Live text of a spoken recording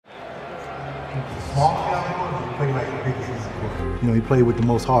Small guy on the court, he played like the biggest guy on the court. You know, he played with the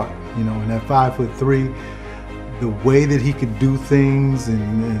most heart. You know, and at 5'3", the way that he could do things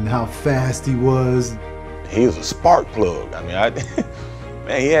and how fast he was. He was a spark plug. I mean,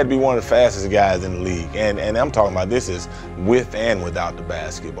 man, he had to be one of the fastest guys in the league. And I'm talking about this is with and without the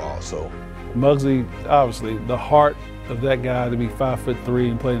basketball. So Muggsy, obviously, the heart of that guy to be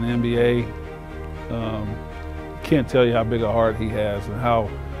 5'3" and play in the NBA. Can't tell you how big a heart he has and how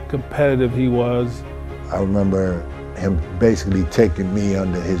competitive he was. I remember him basically taking me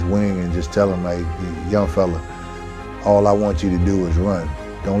under his wing and just telling like, young fella, all I want you to do is run.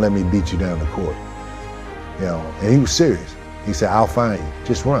 Don't let me beat you down the court. You know, and he was serious. He said, I'll find you,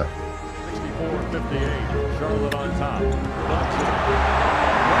 just run. 64-58, Charlotte on top.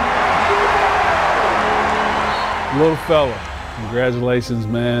 Little fella, congratulations,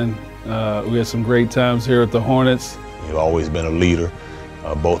 man. We had some great times here at the Hornets. You've always been a leader,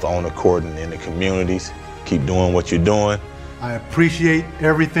 both on the court and in the communities. Keep doing what you're doing. I appreciate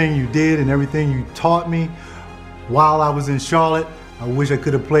everything you did and everything you taught me while I was in Charlotte. I wish I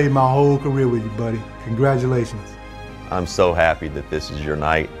could have played my whole career with you, buddy. Congratulations. I'm so happy that this is your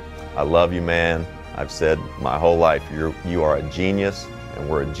night. I love you, man. I've said my whole life, you are a genius, and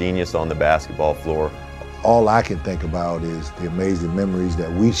we're a genius on the basketball floor. All I can think about is the amazing memories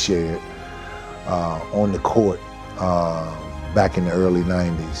that we shared on the court back in the early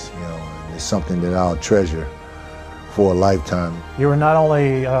 90s. You know, and it's something that I'll treasure for a lifetime. You were not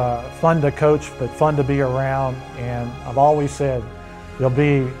only fun to coach, but fun to be around. And I've always said there'll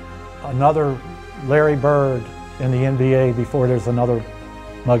be another Larry Bird in the NBA before there's another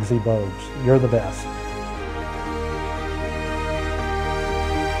Muggsy Bogues. You're the best.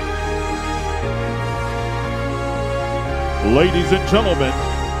 Ladies and gentlemen,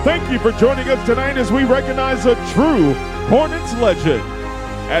 thank you for joining us tonight as we recognize a true Hornets legend.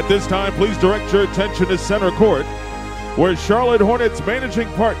 At this time, please direct your attention to center court, where Charlotte Hornets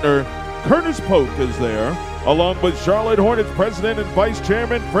managing partner Curtis Polk is there, along with Charlotte Hornets President and Vice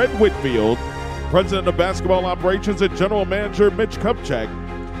Chairman Fred Whitfield, President of Basketball Operations and General Manager Mitch Kupchak,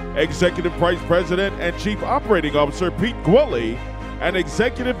 Executive Vice President and Chief Operating Officer Pete Gwelly, and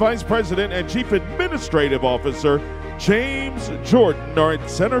Executive Vice President and Chief Administrative Officer James Jordan are in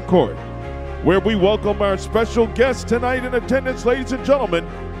center court, where we welcome our special guests tonight in attendance. Ladies and gentlemen,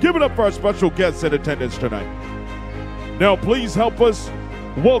 give it up for our special guests in attendance tonight. Now please help us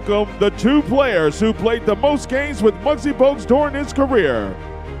welcome the two players who played the most games with Muggsy Bogues during his career,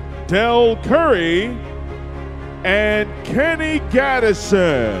 Del Curry and Kenny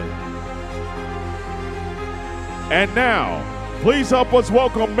Gaddison. And now, please help us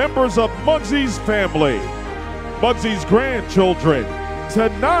welcome members of Muggsy's family, Muggsy's grandchildren,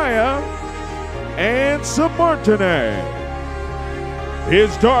 Tanaya and Samartine,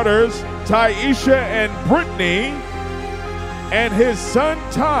 his daughters, Taisha and Brittany, and his son,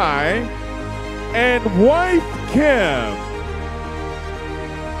 Ty, and wife, Kim.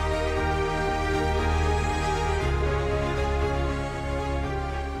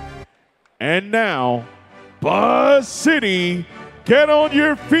 And now, Buzz City, get on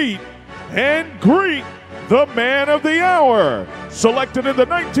your feet and greet the man of the hour. Selected in the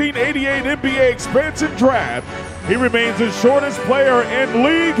 1988 NBA expansion draft, he remains the shortest player in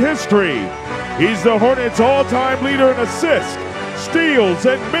league history. He's the Hornets' all-time leader in assists, steals,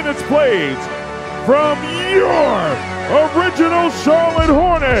 and minutes played. From your original Charlotte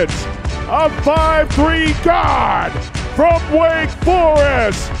Hornets, a 5'3" guard from Wake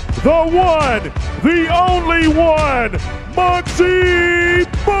Forest, the one, the only one, Muggsy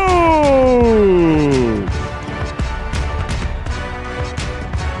Bogues.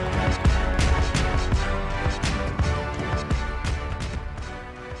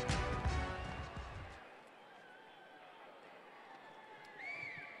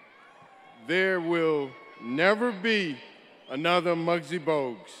 There will never be another Muggsy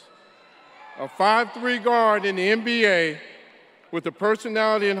Bogues. A 5'3" guard in the NBA with a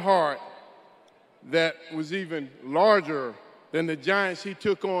personality and heart that was even larger than the giants he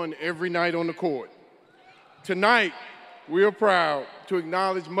took on every night on the court. Tonight, we are proud to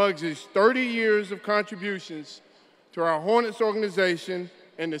acknowledge Muggsy's 30 years of contributions to our Hornets organization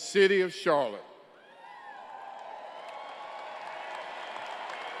and the city of Charlotte.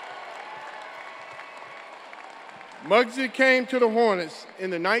 Muggsy came to the Hornets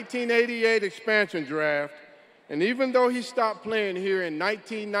in the 1988 expansion draft, and even though he stopped playing here in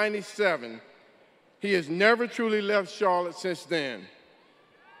 1997, he has never truly left Charlotte since then.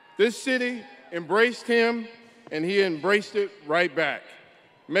 This city embraced him, and he embraced it right back,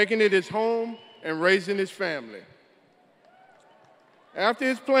 making it his home and raising his family. After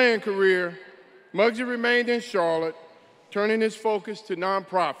his playing career, Muggsy remained in Charlotte, turning his focus to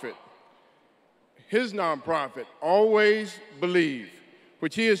nonprofit. His nonprofit, Always Believe,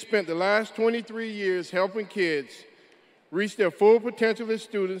 which he has spent the last 23 years helping kids reach their full potential as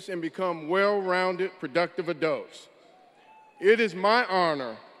students and become well-rounded, productive adults. It is my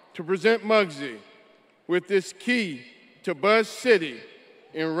honor to present Muggsy with this key to Buzz City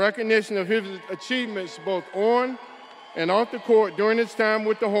in recognition of his achievements both on and off the court during his time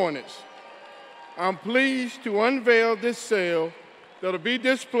with the Hornets. I'm pleased to unveil this sale that'll be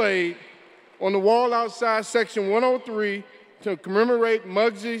displayed on the wall outside section 103 to commemorate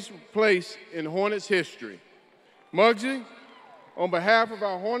Muggsy's place in Hornets history. Muggsy, on behalf of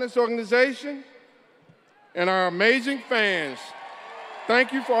our Hornets organization and our amazing fans,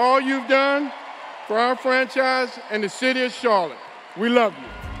 thank you for all you've done for our franchise and the city of Charlotte. We love you.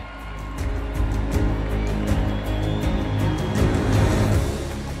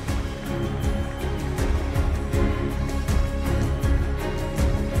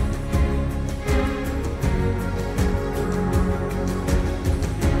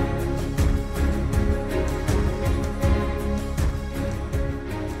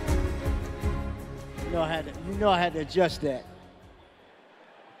 I had to adjust that.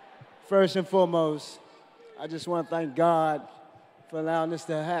 First and foremost, I just want to thank God for allowing this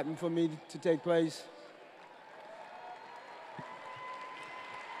to happen for me to take place.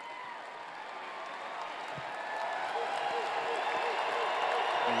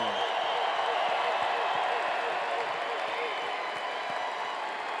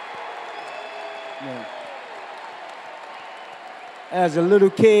 As a little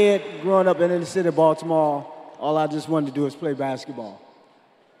kid growing up in the city of Baltimore, all I just wanted to do was play basketball.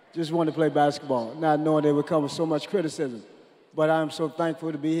 Just wanted to play basketball, not knowing it would come with so much criticism. But I'm so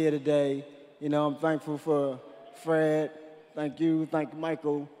thankful to be here today. You know, I'm thankful for Fred, thank you, thank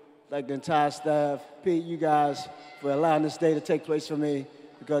Michael, thank the entire staff, Pete, you guys, for allowing this day to take place for me,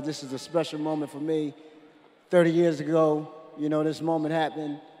 because this is a special moment for me. 30 years ago, you know, this moment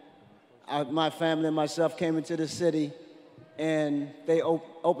happened. My family and myself came into the city, and they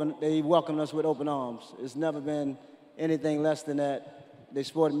welcomed us with open arms. It's never been anything less than that. They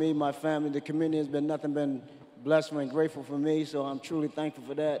supported me, my family, the community has been nothing but blessed and grateful for me, so I'm truly thankful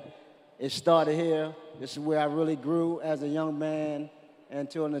for that. It started here. This is where I really grew as a young man and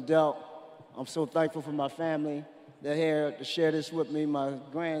to an adult. I'm so thankful for my family. They're here to share this with me, my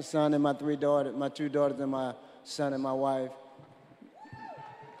grandson and my two daughters and my son and my wife.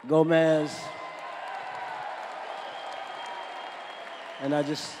 Gomez. And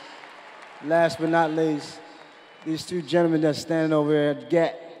last but not least, these two gentlemen that's standing over here at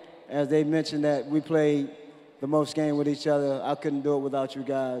GAT, as they mentioned that we played the most game with each other. I couldn't do it without you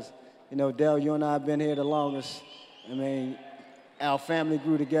guys. You know, Dale, you and I have been here the longest. I mean, our family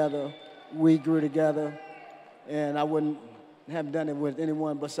grew together, we grew together, and I wouldn't have done it with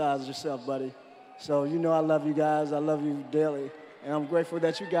anyone besides yourself, buddy. So you know I love you guys, I love you dearly, and I'm grateful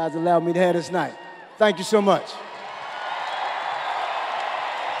that you guys allowed me to have this night. Thank you so much.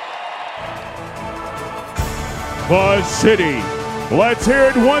 Buzz City. Let's hear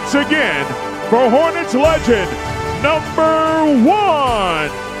it once again for Hornets legend #1,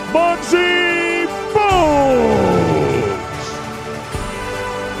 Muggsy Bogues.